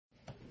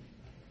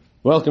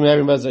Welcome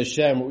everybody,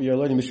 Hashem. We are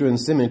learning Mishna and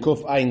Siman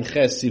Kuf Ayin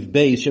Ches Sif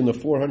Beis Shem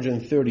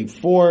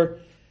 434,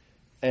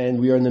 and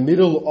we are in the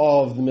middle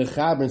of the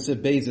Mechaber and Sif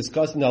Beis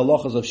discussing the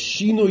halachas of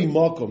Shinu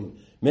Makom,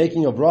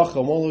 making a bracha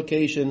on one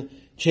location,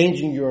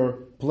 changing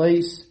your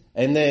place,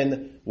 and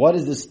then what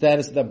is the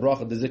status of that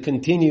bracha? Does it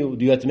continue?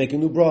 Do you have to make a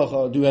new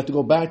bracha? Do you have to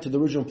go back to the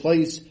original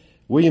place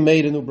where you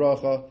made a new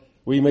bracha,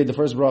 where you made the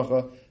first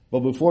bracha? But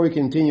before we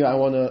continue, I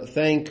want to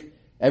thank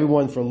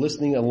everyone for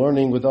listening and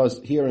learning with us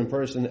here in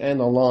person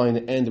and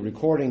online and the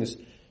recordings.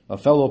 A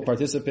fellow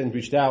participant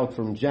reached out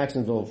from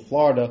Jacksonville,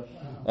 Florida,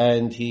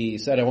 and he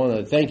said, I want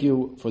to thank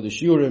you for the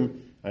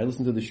shiurim. I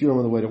listened to the shiurim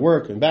on the way to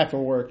work and back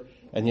from work,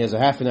 and he has a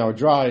half an hour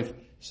drive,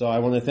 so I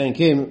want to thank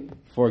him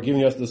for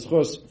giving us the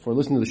schus for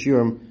listening to the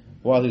shiurim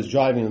while he's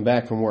driving and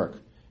back from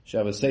work. Should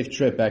have a safe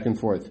trip back and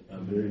forth.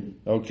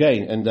 Okay,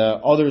 and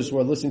others who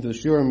are listening to the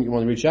shiurim, you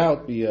want to reach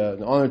out, be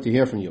an honor to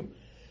hear from you.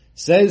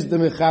 Says the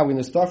Mechaber, we're going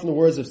to start from the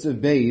words of Sif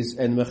Beis,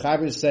 and the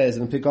Mechaber says,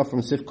 and pick up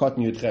from Sif Kot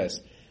and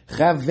Yudches,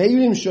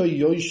 Chaveirim sho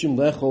yoshim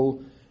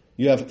lechol,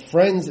 you have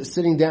friends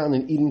sitting down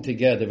and eating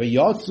together.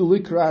 V'yatzu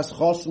likras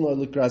chosin or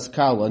likras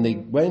kala, and they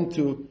went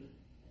to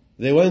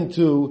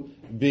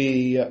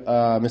be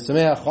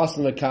mesameach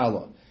chosin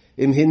lekala.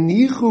 Im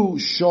hinichu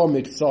shom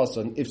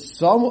miksason, if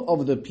some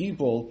of the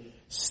people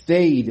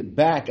stayed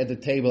back at the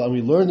table, and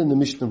we learned in the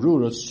Mishna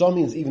Berura, some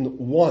means even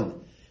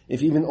one.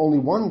 If even only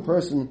one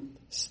person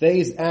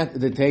stays at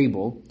the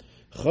table,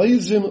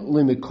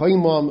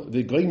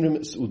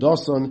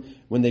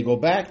 when they go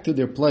back to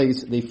their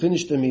place, they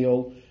finish the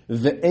meal,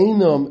 they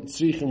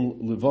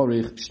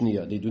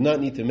do not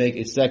need to make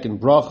a second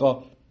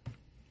bracha.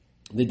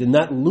 They did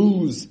not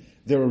lose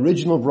their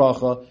original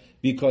bracha,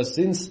 because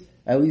since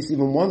at least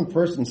even one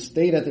person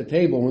stayed at the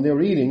table when they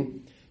were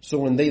eating, so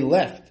when they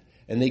left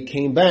and they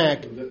came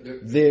back,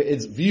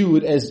 it's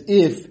viewed as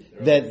if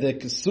that the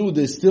Kesuda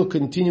is still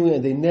continuing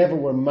and they never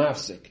were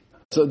mafsik.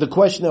 So the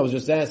question that was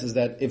just asked is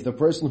that if the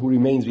person who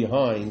remains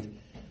behind,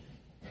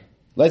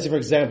 let's say for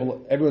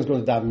example, everyone's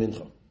going to daven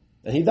mincha,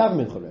 and he daven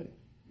mincha already.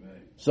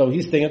 Right. So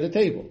he's staying at the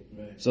table.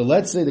 Right. So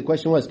let's say the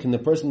question was, can the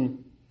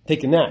person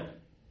take a nap?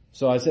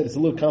 So I said it's a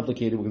little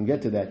complicated, we're going to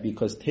get to that,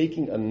 because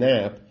taking a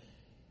nap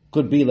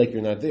could be like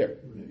you're not there.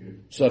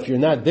 So if you're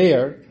not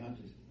there,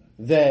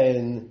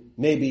 then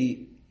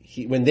maybe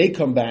when they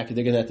come back,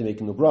 they're going to have to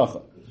make a new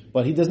bracha.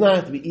 But he does not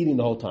have to be eating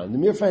the whole time. The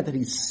mere fact that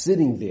he's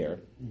sitting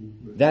there,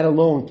 that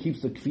alone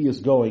keeps the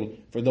kfiyas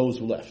going for those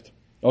who left.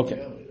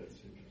 Okay.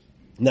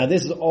 Now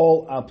this is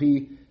all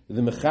api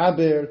the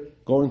mechaber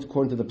going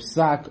according to the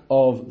psak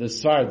of the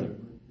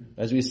Svardim.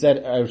 As we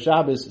said, our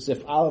Shabbos,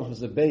 Sif Aleph,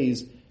 Sif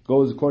Beis,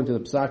 goes according to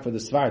the psak for the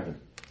Svardim.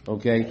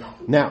 Okay?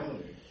 Now,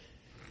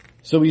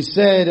 so we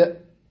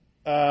said,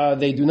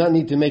 they do not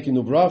need to make a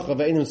new bracha,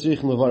 ve'enim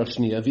tzrichim levarach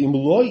shniya, ve'im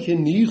lo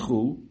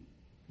henichu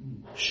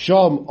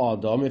Sham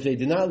Adam, if they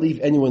did not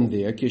leave anyone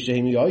there,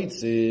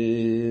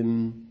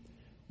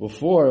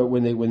 before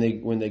when they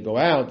go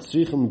out,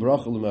 they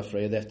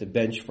have to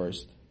bench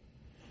first.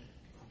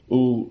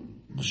 Then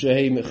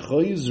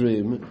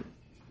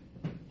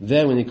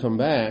when they come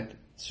back,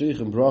 they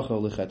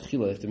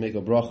have to make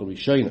a bracha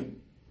rishona.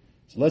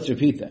 So let's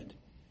repeat that.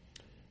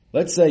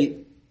 Let's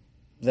say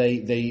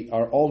they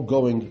are all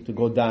going to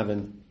go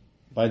daven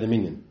by the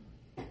minyan,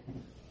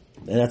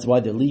 and that's why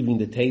they're leaving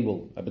the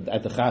table at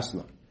the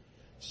chasna.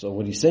 So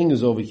what he's saying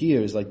is over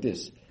here is like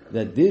this,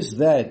 that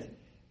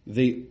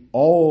they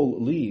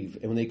all leave,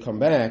 and when they come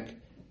back,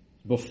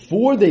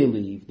 before they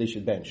leave, they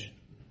should bench.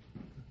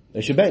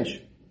 They should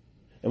bench.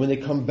 And when they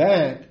come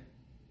back,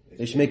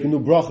 they should make a new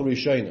bracha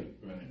rishona.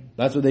 Right.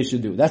 That's what they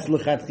should do. That's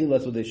l'chatchila,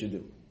 that's what they should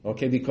do.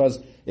 Okay, because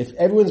if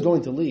everyone's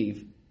going to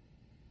leave,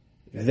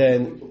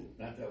 then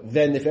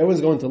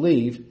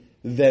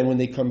when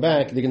they come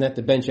back, they're going to have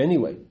to bench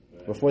anyway,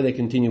 before they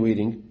continue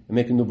eating and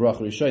make a new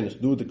bracha rishonus.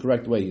 Do it the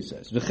correct way, he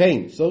says.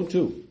 V'chein, so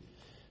too.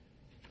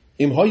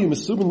 Im hayu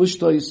mesubin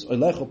lishtois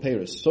oilecho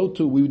peres. So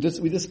too, we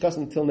discussed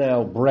until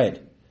now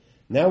bread.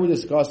 Now we're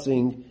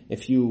discussing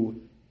if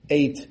you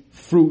ate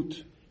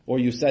fruit or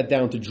you sat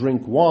down to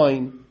drink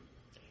wine.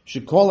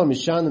 Shekola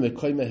mishanim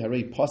ekoyme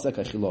harei pasak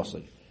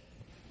achilosai.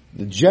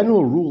 The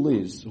general rule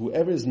is,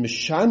 whoever is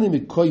mishanim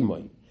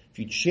ekoyme, if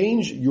you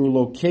change your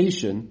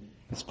location,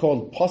 it's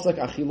called pasak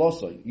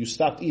achilosai. You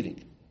stopped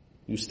eating.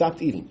 You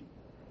stopped eating.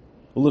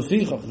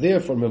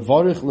 Therefore,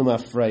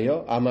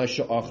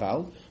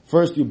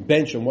 first you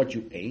bench on what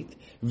you ate.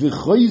 And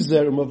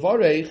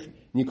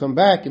you come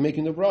back and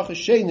making the bracha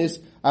shenis.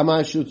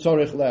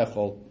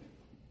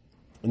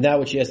 And that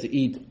which he has to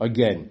eat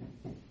again.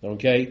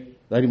 Okay?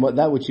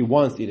 That which he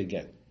wants to eat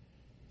again.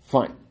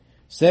 Fine.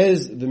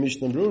 Says the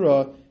Mishna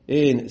Berura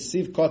in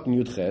Sif Kot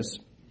and Yudches.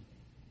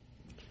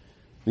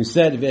 We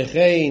said,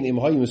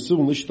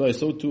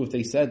 so too, if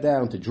they sat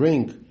down to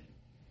drink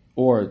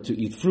or to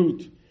eat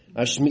fruit.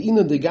 So the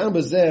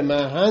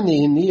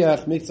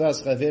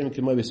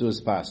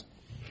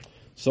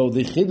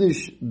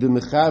Chiddush the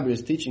Mechaber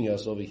is teaching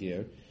us over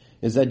here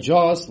is that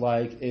just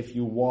like if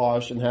you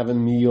wash and have a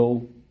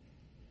meal,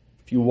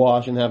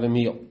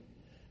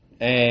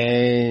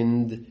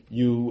 and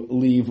you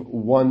leave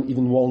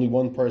only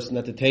one person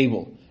at the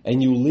table,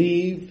 and you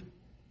leave,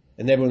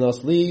 and everyone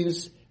else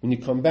leaves, when you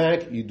come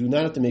back, you do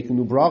not have to make a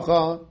new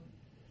bracha,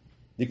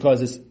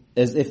 because it's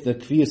as if the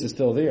kviyas is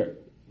still there.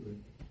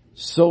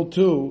 So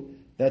too,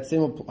 that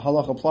same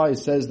halach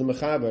applies, says the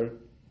Mechaber,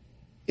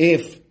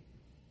 if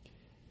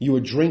you were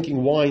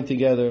drinking wine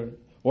together,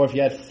 or if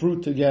you had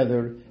fruit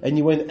together, and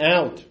you went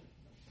out,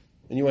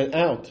 and you guys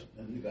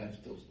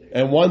still stay.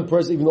 And one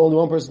person, even only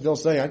one person still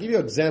staying. I'll give you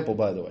an example,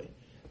 by the way.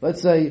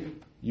 Let's say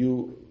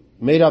you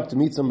made up to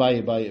meet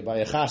somebody by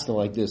a chasna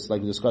like this,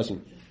 like we're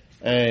discussing,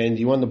 and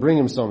you want to bring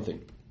him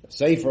something, a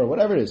seif or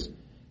whatever it is.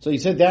 So you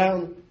sit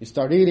down, you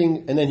start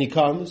eating, and then he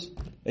comes,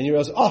 and you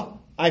realize, oh,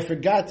 I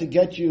forgot to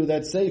get you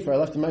that seif I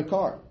left in my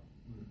car.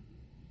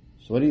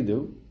 So what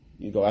do?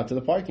 You go out to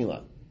the parking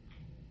lot.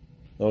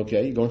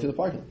 Okay, you go into the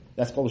parking lot.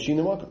 That's called a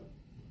Shinu Makom.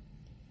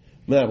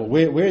 Now, but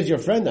where's your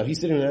friend now? He's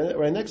sitting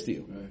right next to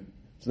you. Right.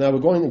 So now we're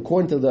going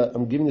according to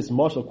I'm giving this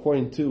marshal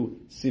according to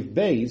Sif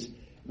Beis.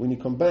 When you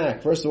come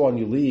back, first of all, when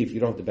you leave, you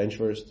don't have to bench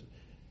first.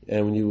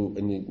 And when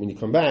you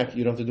come back,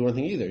 you don't have to do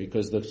anything either,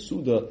 because the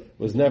Suda there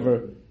was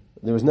never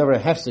a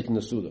hefsek in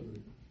the Suda.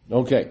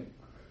 Okay.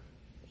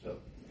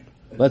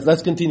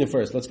 Let's continue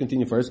first. Pasek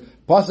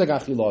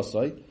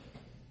achilasai.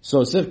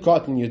 So Sif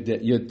Katan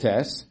your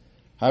test.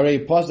 Hare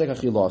pasek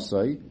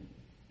achilasai.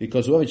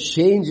 Because whoever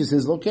changes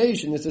his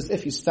location, it's as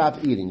if he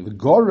stopped eating.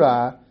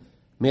 V'gora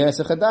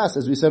me'hesach hadas.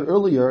 As we said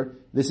earlier,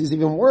 this is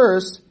even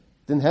worse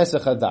than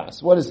hesach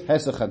hadas. What is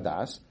hesach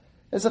hadas?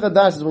 Hesach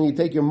hadas is when you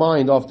take your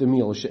mind off the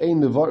meal.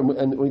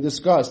 And we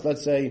discussed,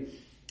 let's say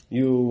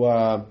you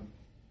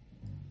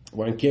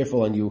weren't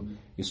careful and you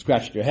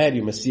scratched your head,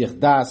 you masiach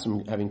das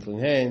from having clean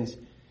hands.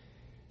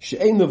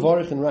 She'ein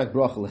mevarich and rak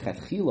bracha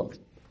lechatchila.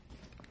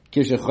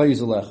 Kirshechayz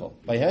alecho.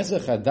 By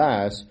hesach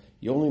hadas,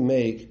 you only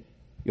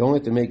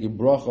have to make a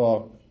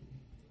bracha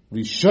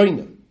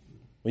rishoina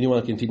when you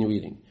want to continue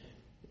eating.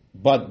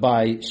 But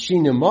by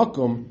Shinu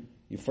Makom,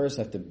 you first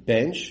have to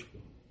bench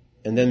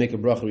and then make a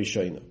bracha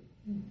rishoina.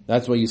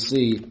 That's why you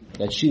see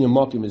that Shinu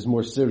Makom is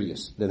more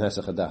serious than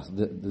Hesach Hadas.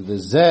 The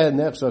Zeh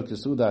Nefshar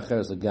Kesuda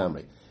Acheres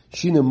Lagamri.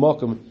 Shinu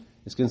Makom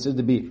is considered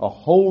to be a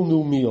whole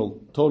new meal,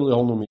 totally a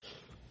whole new meal.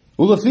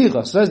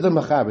 Ulaficha, says the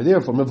Mechaber,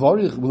 therefore,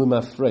 mevarich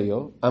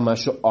l'mafreya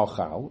amashu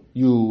achal,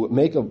 you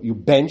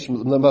bench,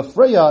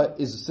 l'mafreya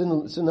is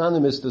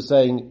synonymous to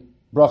saying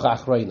bracha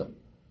achreina,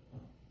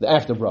 the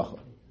after bracha.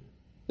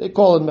 They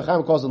call it,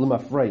 Mechaber calls it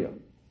l'mafreya.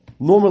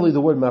 Normally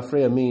the word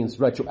mafreya means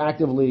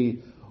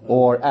retroactively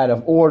or out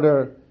of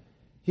order.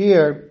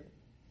 Here,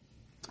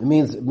 it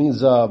means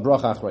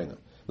bracha achreina.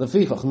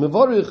 Lefichach,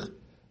 mevarich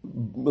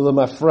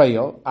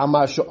l'mafreya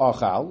amashu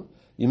achal,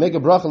 you make a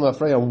bracha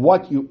l'mafreya on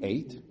what you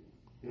ate,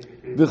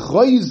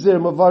 v'choyzer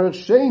mavarich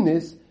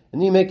shenis,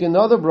 and you make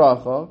another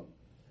bracha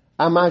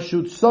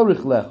amashut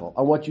sorich lechel,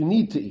 on what you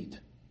need to eat.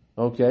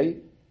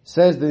 Okay,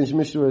 says the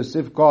Mishna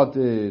Sif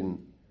Katan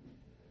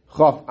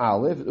Chaf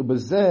Aleph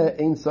ubezeh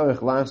ein sorich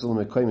lachzol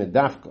mekoyim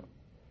dafka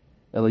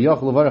ela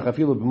yochel levarich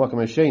afilu b'makom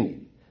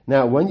hasheni.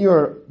 Now, when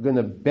you're going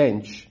to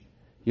bench,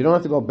 you don't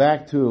have to go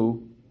back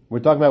to. We're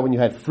talking about when you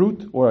had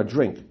fruit or a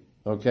drink.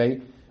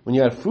 Okay, when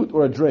you had fruit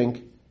or a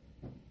drink,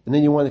 and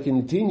then you want to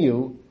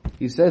continue.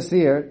 He says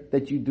here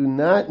that you do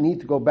not need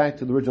to go back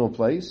to the original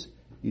place.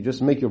 You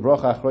just make your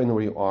bracha achroina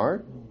where you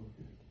are.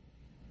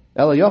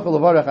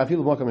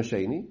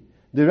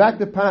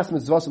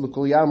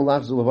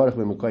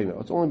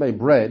 It's only by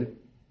bread,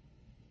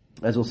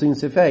 as we'll see in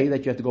Sifei,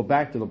 that you have to go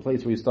back to the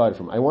place where you started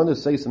from. I want to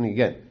say something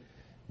again.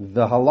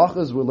 The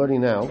halachas we're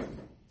learning now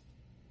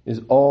is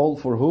all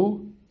for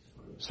who?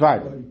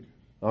 Svardim.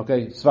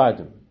 Okay,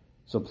 Svardim.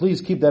 So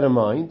please keep that in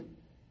mind.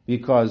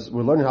 Because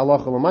we're learning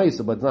halacha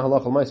l'maisa, but it's not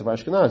halacha l'maisa for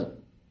Ashkenazim.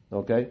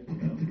 Okay?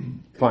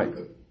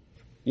 Fine.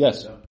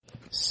 Yes.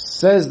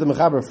 Says the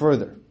Mechaber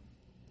further.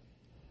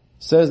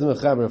 Says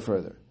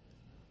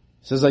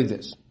like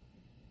this.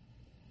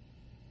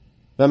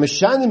 One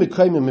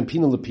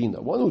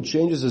who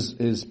changes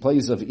his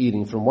place of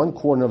eating from one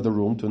corner of the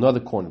room to another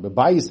corner,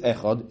 b'bayis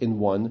echad, in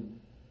one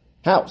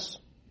house.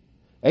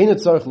 He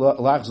does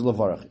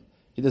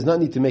not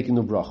need to make a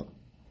new bracha.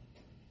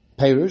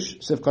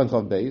 Perush, Sif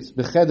Kantav Beis,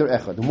 B'cheder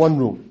Echad, in one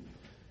room.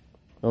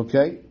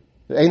 Okay?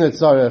 Ein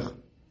tzarech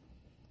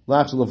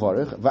lachzul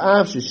levarich,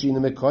 v'av sheshina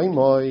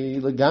mekoymoi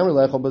legamri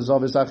lechol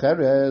b'zavis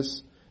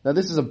acheres. Now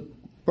this is a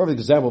perfect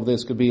example of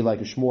this. Could be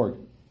like a shmorg,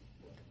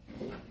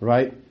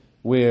 right?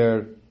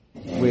 Where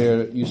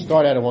you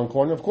start out in one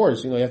corner. Of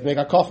course, you have to make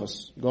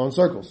akafas. You go in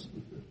circles.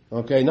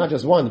 Okay? Not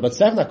just one, but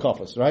 7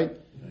 akafas, right?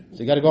 So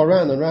you got to go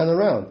around and round and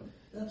round.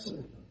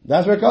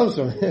 That's where it comes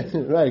from.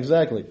 Right,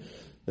 exactly.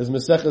 There's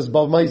Meseches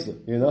Bav Maisa,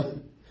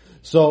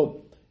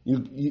 So,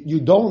 you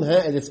don't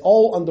have, and it's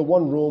all under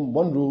one room,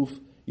 one roof.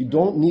 You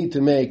don't need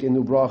to make a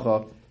new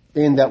bracha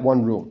in that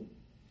one room.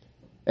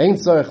 Ein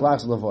tzarech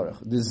lachzol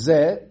levarich.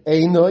 Dezeh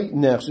einoi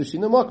nechshu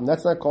shinu makom.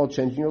 That's not called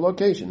changing your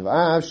location.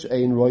 V'av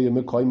she'ein roya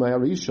mekoyim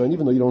ha'arishon,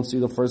 even though you don't see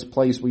the first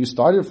place where you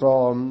started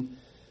from.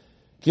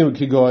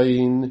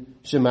 Kigoyin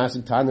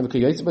shemasik tanim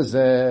v'kayotz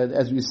bazed.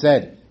 As we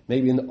said,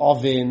 maybe an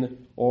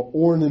oven or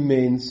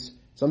ornaments.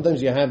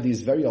 Sometimes you have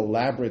these very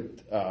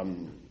elaborate,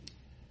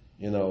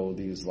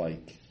 these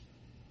like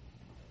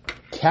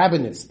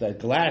cabinets, that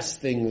glass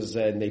things,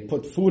 and they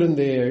put food in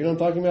there. You know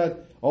what I'm talking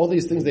about? All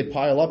these things they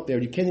pile up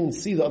there. You can't even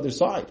see the other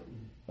side.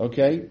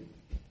 Okay?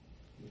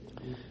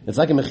 It's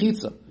like a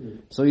mechitza.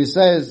 So he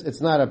says it's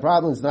not a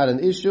problem, it's not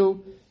an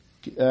issue.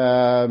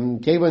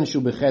 Kevan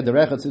shu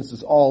b'chederechet, since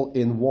it's all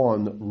in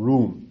one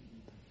room.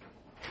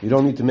 You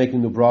don't need to make a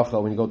new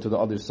bracha when you go to the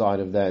other side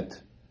of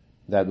that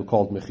we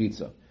call it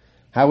mechitza.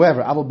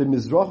 However,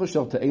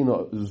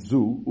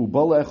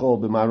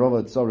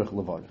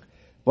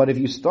 but if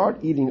you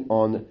start eating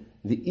on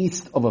the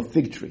east of a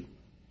fig tree,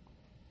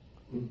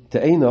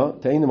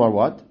 te'enim are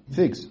what?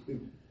 Figs.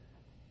 Then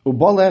you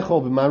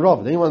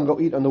want to go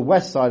eat on the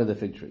west side of the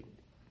fig tree.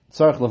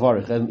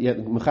 And yet,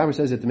 Mechaber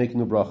says that to make a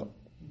new bracha.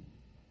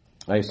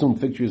 I assume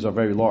fig trees are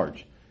very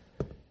large.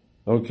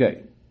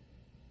 Okay.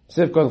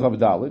 You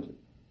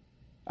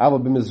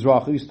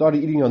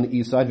started eating on the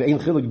east side.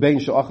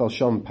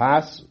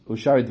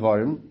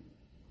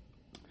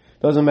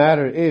 Doesn't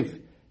matter if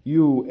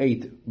you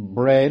ate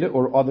bread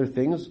or other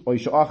things, or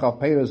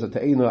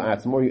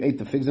you ate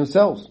the figs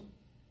themselves.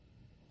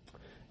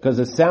 Because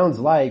it sounds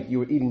like you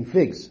were eating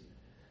figs.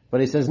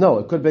 But he says no,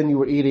 it could have been you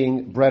were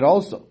eating bread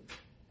also.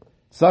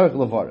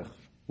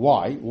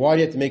 Why? Why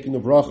do you have to make a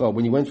new bracha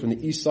when you went from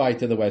the east side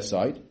to the west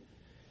side?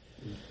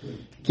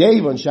 Since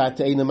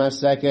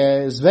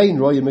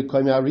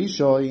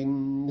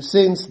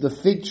the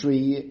fig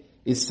tree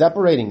is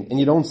separating and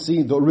you don't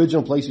see the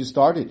original place you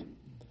started.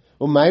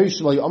 And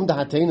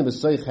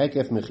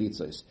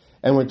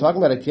we're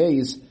talking about a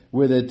case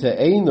where the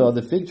te'ena,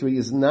 the fig tree,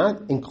 is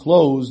not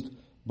enclosed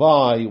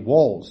by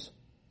walls,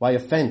 by a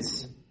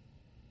fence.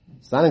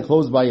 It's not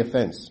enclosed by a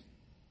fence.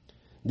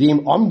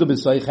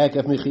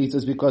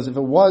 Because if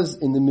it was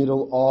in the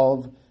middle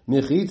of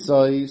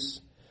mechitzos,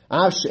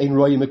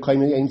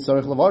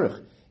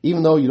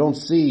 even though you don't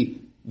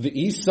see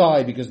the east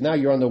side because now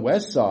you're on the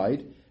west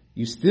side,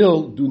 you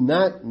still do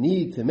not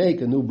need to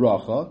make a new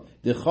bracha.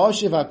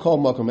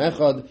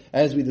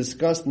 As we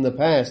discussed in the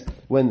past,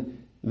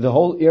 when the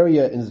whole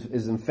area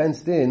is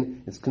fenced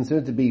in, it's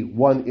considered to be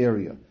one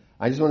area.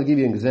 I just want to give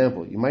you an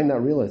example. You might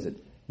not realize it.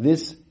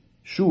 This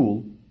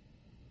shul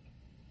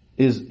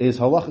is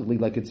halachically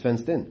like it's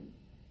fenced in.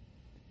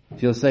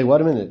 If you'll say,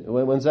 wait a minute,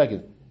 one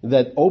second.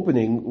 That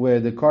opening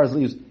where the cars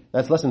leaves,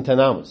 that's less than 10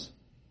 amas.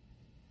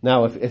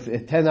 Now,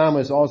 if 10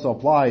 amas also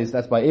applies,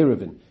 that's by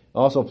Erevin.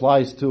 Also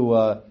applies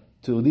to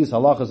these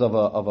halachas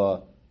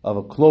of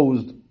a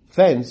closed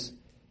fence,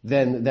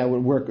 then that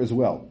would work as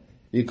well.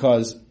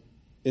 Because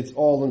it's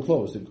all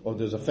enclosed. Or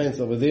there's a fence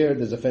over there,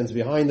 there's a fence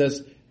behind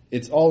us,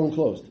 it's all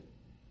enclosed.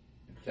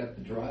 Except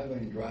the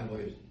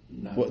driveway is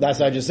not. Well, that's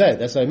what I just said.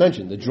 That's what I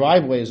mentioned. The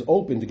driveway is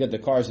open to get the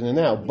cars in and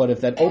out, but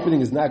if that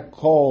opening is not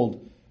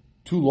called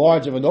too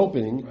large of an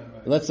opening, right.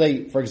 Let's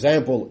say, for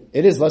example,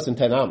 it is less than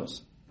 10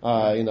 amas.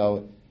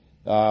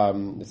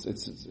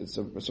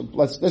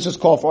 Let's just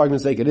call for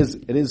argument's sake, it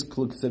is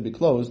to be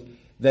closed.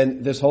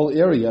 Then this whole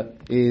area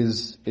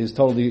is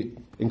totally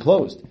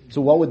enclosed.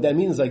 So what would that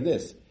mean is like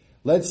this.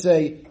 Let's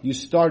say you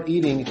start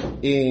eating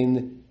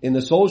in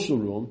the social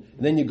room,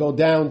 and then you go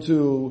down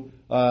to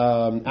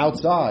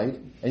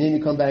outside, and then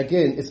you come back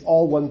in. It's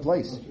all one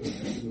place.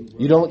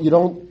 You don't.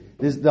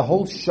 The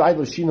whole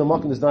Shinu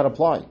Makom does not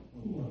apply.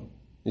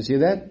 You see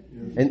that?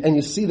 And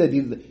you see that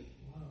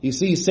he's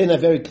saying that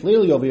very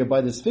clearly over here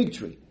by this fig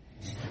tree.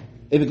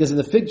 Because if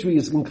the fig tree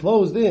is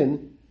enclosed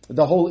in,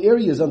 the whole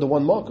area is under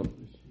one Makom.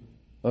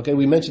 Okay,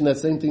 we mentioned that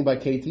same thing by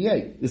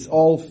KTA. It's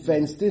all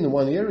fenced in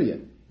one area.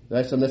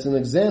 Right? So that's an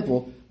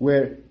example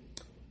where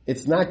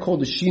it's not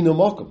called the Shinu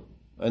Makom.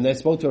 And I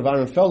spoke to Rav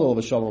Aaron Fellow of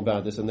a Shalom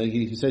about this, and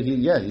he said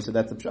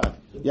that's a pshat.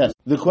 Yes.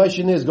 The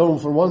question is going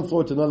from one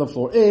floor to another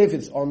floor. If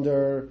it's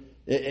under,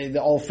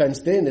 they're all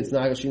fenced in, it's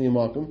not a Shinu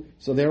Makom.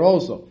 So there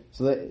also.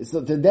 So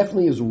there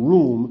definitely is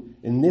room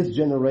in this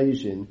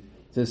generation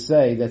to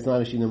say that's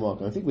not a Shinu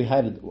Makom. I think we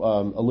had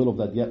a little of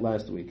that yet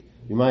last week.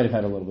 We might have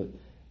had a little bit.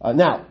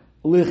 Now,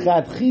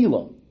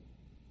 lichatchila,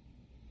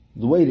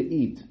 the way to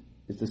eat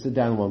is to sit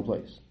down in one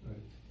place.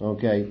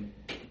 Okay?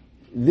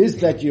 This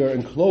that you're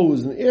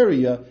enclosed in an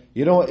area,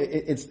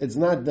 it's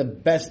not the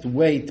best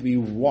way to be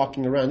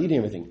walking around eating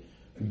everything.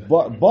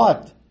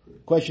 But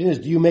question is,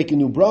 do you make a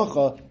new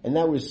bracha? And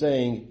now we're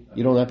saying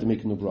you don't have to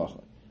make a new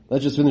bracha.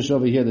 Let's just finish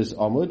over here this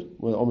Amud.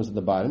 We're almost at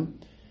the bottom.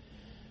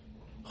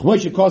 Fine.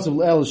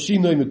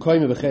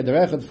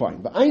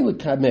 But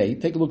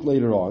take a look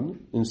later on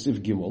in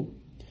Sif Gimel.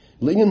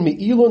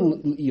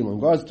 In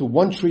regards to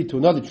one tree to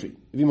another tree.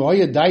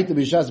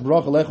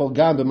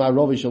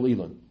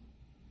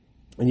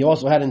 And you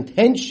also had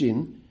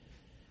intention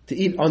to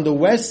eat on the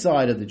west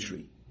side of the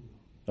tree.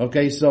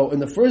 Okay, so in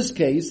the first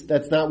case,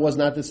 was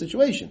not the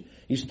situation.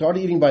 You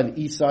started eating by the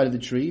east side of the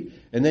tree,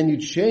 and then you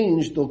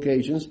changed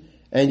locations,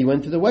 and you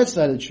went to the west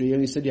side of the tree, and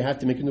he said you have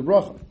to make a new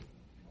bracha.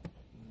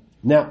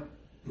 Now,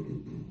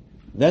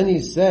 then he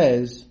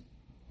says,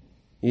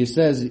 Yesh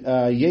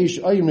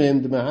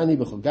Oymrim D'Mahani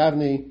B'Chol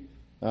Gavni,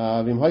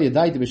 Now,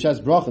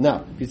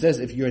 he says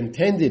if you're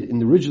intended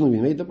in originally we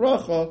made the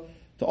bracha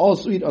to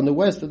also eat on the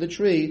west of the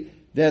tree,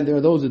 then there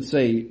are those that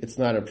say it's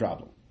not a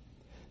problem.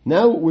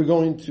 Now we're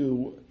going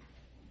to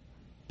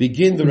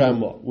begin the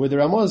Ramah, where the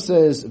Ramah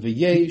says,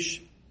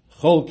 V'yesh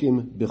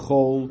cholkim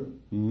b'chol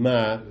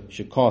ma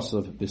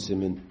shekasav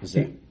b'simin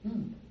zeh.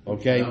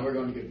 Okay? Now we're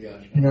going to get the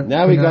Ashkenaz.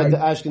 Now we got the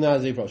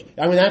Ashkenazi approach.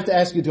 I'm going to have to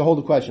ask you to hold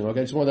the question,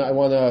 okay? I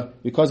want to,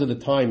 because of the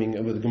timing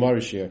of the Gemara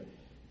here.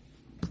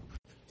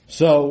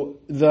 So,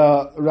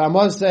 the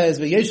Ramah says,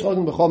 V'yesh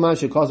cholkim b'chol ma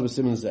shekasav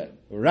b'simin zeh.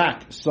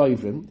 Rak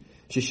soivrim,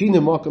 sheshina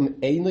makom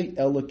einli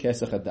ela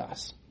kesach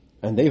hadas.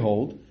 And they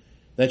hold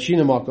that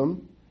Shinu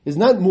Makom is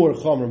not more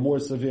chomer, more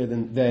severe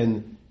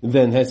than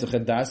Hesach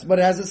Hadas, but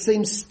it has the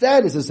same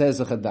status as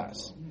Hesach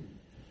Hadas.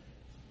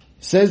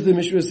 Says the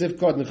Mishra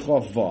Sifkat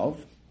Nechav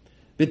Vav,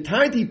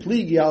 B'tarti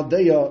pligi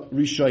aldeya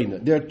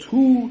rishoyna. There are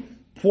 2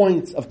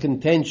 points of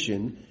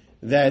contention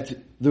that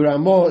the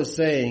Ramah is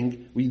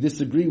saying we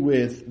disagree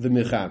with the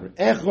Mechaber.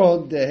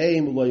 Echod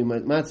deheim loy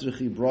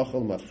matzrichi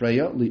brachal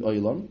mafreya li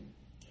oilam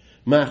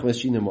machmes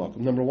Shinu Makom.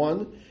 Number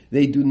 1,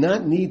 they do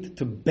not need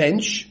to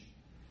bench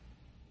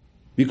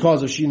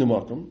because of Shinu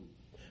Makom,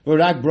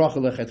 v'rak bracha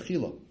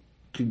lechatchila,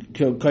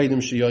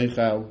 k'aydim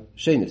sheyoichal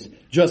shenis.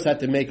 Just had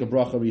to make a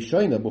bracha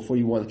rishona before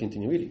you want to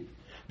continue eating.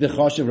 The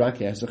chashav rak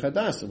hesach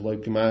hadas,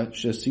 like kama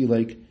shesi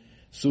like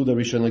suda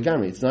rishon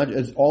legami. It's not.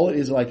 It's all it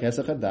is like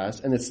hesach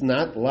hadas, and it's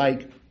not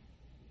like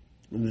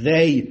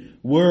they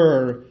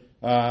were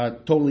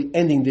totally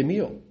ending the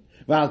meal.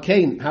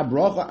 V'alkein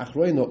habracha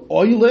achroina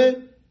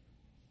oile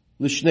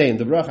l'shneim.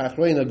 The bracha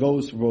achroina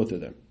goes for both of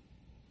them.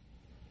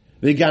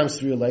 They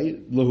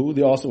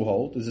also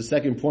hold. There's a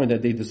second point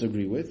that they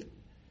disagree with.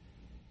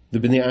 The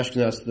Bnei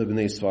Ashkenaz, the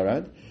Bnei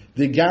Sfarad.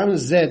 The Gam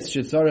Zetz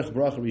Shetzarech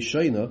Bracha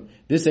Rishayna.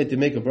 This said to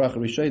make a Bracha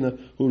Rishayna.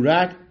 Who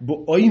rak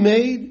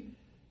bo'oimeid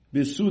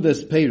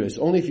b'sudas peiros.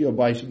 Only if you are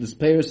by sudas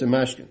peiros and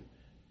mashkin.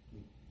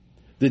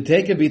 The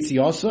take a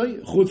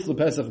b'tziasai chutz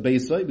lepesach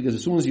beisai, because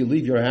as soon as you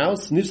leave your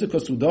house, nifseka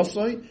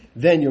sudasai,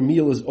 then your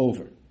meal is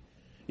over.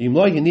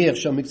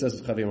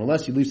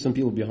 Unless you leave some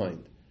people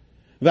behind.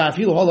 Or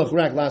even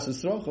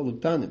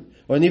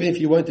if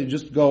you want to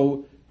just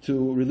go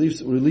to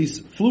release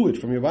fluid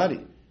from your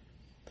body.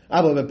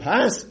 But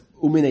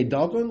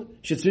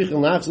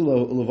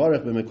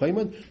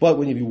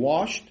when you be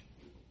washed,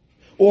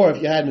 or if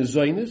you had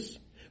mezainis,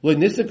 we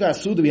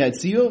had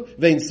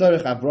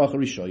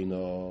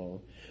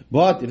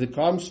but if it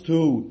comes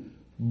to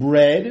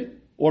bread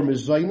or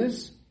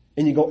mezainis,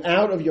 and you go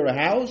out of your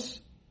house,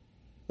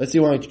 let's say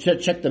you want to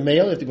check the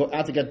mail, you have to go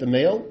out to get the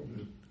mail.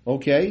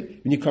 Okay,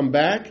 when you come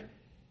back,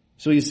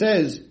 so he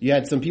says you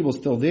had some people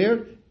still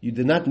there. You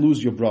did not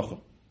lose your bracha,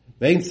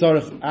 and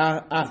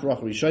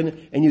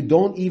you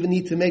don't even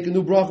need to make a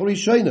new bracha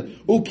rishayna.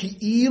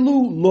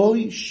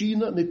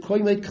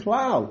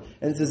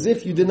 And it's as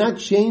if you did not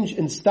change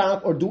and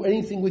stop or do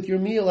anything with your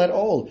meal at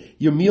all.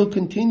 Your meal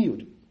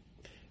continued.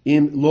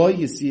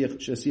 Unless you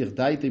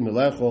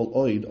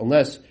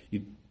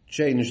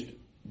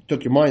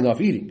took your mind off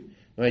eating.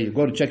 Right? You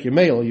go to check your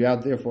mail. You're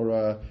out there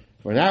for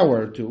an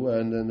hour or 2,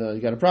 and then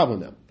you got a problem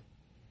now.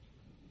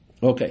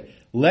 Okay,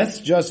 let's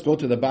just go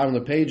to the bottom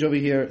of the page over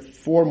here,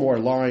 4 more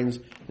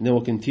lines, and then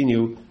we'll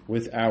continue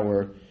with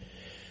our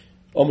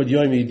Omid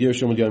Yomi,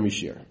 Dirhsu Omid Yomi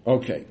Shir.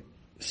 Okay,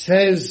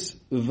 says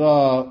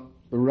the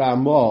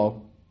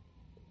Ramah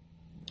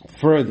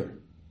further.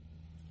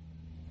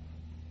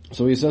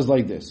 So he says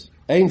like this: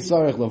 Ein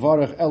sarich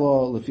levarach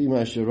elo lefi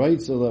ma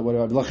sheroitza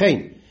whatever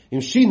lachein im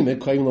shinim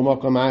ekayim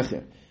lemakom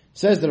acher.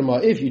 Says the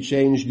Ramah, if you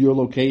changed your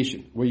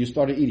location, where you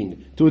started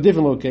eating, to a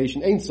different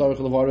location, ain't sarich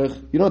levarich,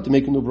 you don't have to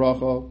make a new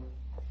bracha.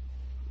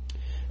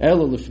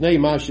 Ela lefnei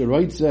ma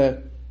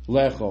sheroitze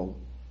lechol.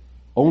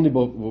 Only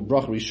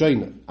bracha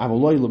rishayna.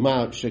 Avaloi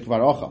lema shekvar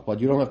ocha. But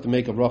you don't have to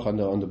make a bracha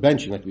on the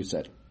bench, like we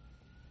said.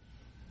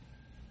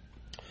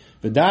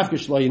 V'davke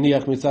shlo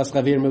yiniach mitzas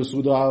chavir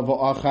mesuda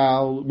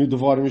v'achal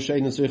midovarim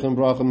rishayna tzrichen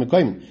bracha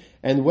mekoyim.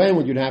 And when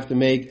would you have to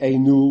make a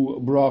new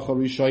bracha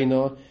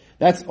rishayna?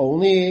 That's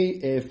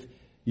only if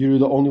you're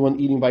the only one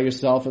eating by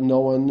yourself and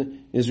no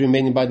one is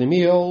remaining by the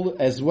meal,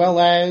 as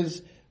well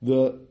as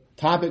the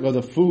topic of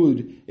the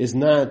food is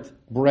not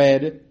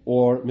bread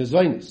or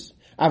mezainis.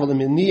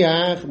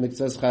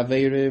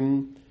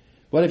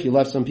 What if you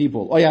left some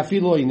people? Or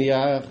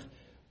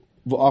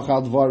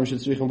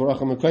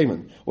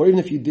even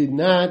if you did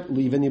not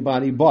leave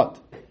anybody,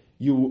 but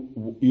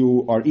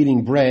you are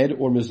eating bread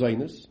or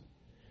mezainis.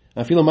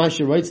 Even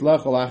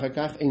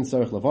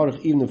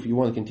if you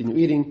want to continue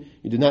eating,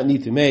 you do not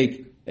need to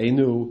make a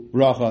new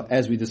bracha,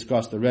 as we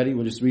discussed already.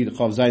 We'll just read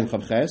Chav Zayin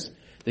Chav Ches.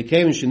 They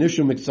came in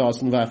Shenishu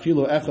Miksasin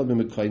Va'afilo Echad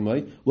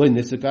B'Mekayimai Lo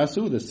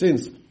Nisakasu.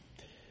 Since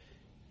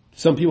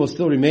some people are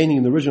still remaining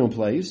in the original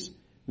place,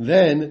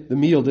 then the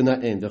meal did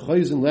not end. The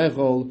Chayzin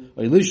Lechol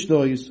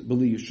Eilishtois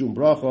B'Li Yishum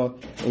Bracha,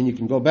 and you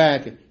can go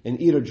back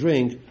and eat or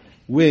drink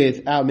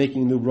without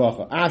making a new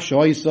bracha.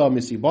 Ashoisa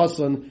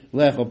Misibasan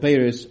Lechol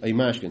Peres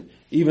Aimashkin.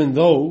 Even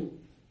though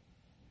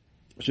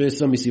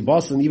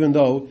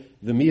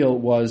the meal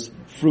was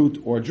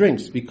fruit or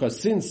drinks. Because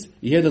since,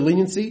 you hear the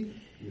leniency?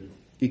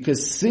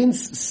 Because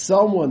since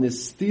someone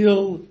is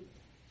still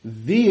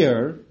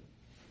there,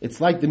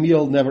 it's like the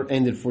meal never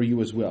ended for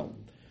you as well.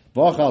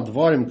 Only if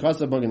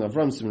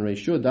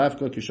you ate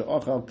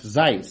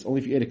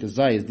a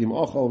kazayis,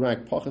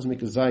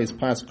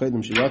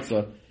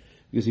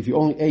 because if you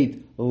only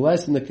ate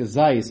less than the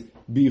kazayis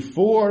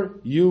before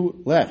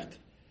you left,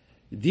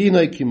 the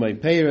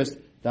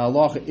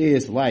halacha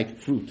is like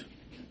fruit.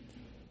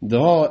 You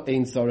don't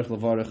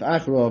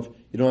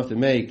have to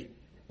make,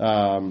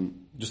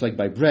 just like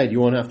by bread, you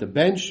won't have to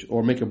bench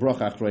or make a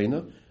bracha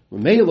achreina.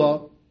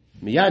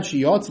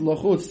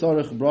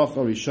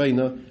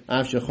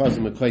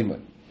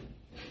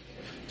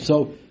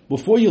 So,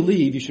 before you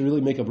leave, you should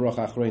really make a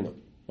bracha achreina.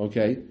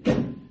 Okay?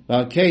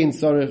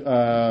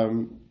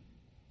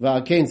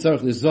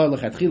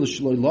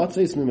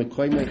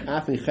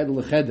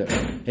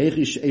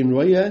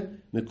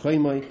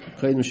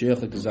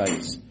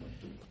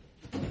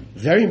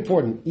 Very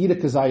important, eat a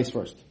kazayis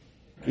first.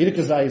 Eat a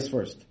kazayis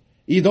first.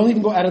 You don't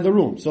even go out of the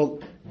room. So,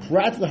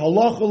 practice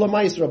halacha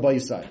l'maisra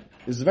b'yisai.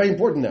 This is very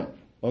important now.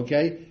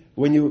 Okay?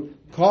 When you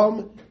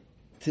come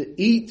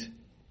to eat,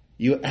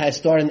 you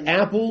start an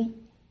apple,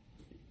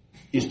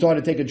 you start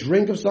to take a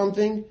drink of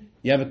something,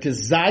 you have a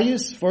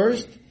kazayis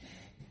first,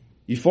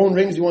 your phone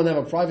rings, you want to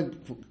have a private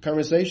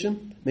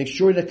conversation, make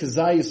sure that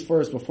kazayis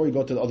first before you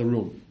go to the other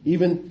room.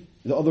 Even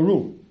the other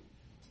room.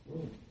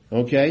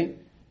 Okay?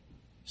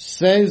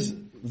 Says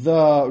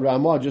the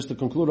Ramah, just to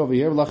conclude over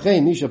here,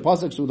 L'chein, Misha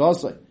Pasek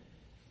Sudasai.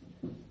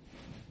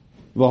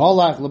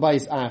 V'halach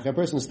l'bayis ach. A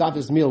person stopped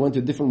his meal, went to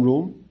a different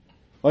room.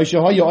 He's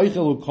eating,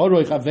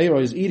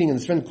 and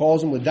his friend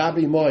calls him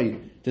l'dabri moi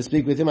to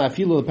speak with him.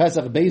 Afilu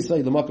l'pesach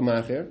beisai l'makom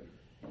acher,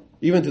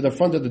 even to the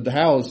front of the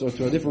house or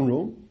to a different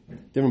room,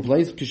 different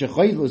place. You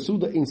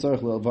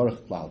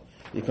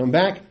come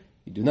back,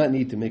 you do not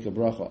need to make a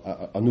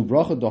bracha, a new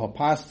bracha.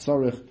 Dohapas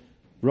tzarich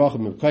bracha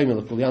mekayim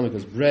l'kulyam,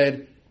 because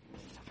bread.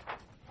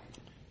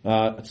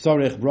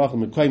 Tzarich bracha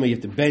mekayim, you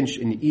have to bench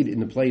and you eat it in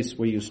the place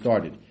where you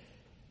started.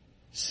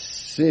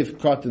 Seif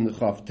cut in the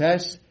chaf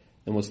tes.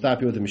 And we'll stop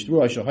here with the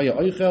Mishna. Even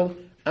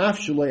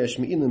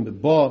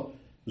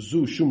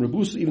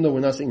though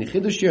we're not saying the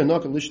Chiddush here,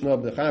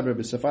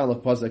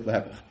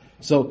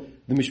 so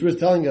the Mishna is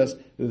telling us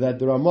that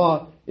the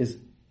Ramah is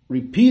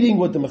repeating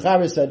what the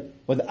Mechaber said,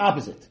 but the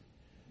opposite.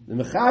 The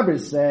Mechaber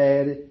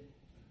said,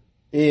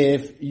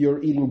 if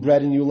you're eating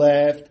bread and you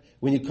left,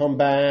 when you come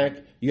back,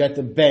 you have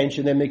to bench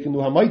and then make a new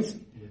hamaitzi.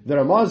 The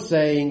Ramah is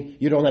saying,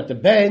 you don't have to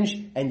bench,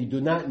 and you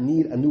do not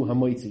need a new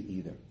hamaitzi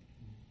either.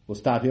 We'll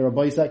stop here.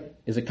 Rabbi Yisrael.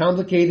 Is it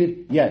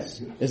complicated?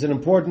 Yes. Is it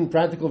important,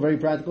 practical, very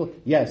practical?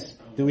 Yes.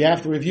 Do we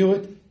have to review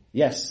it?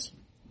 Yes.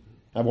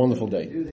 Have a wonderful day.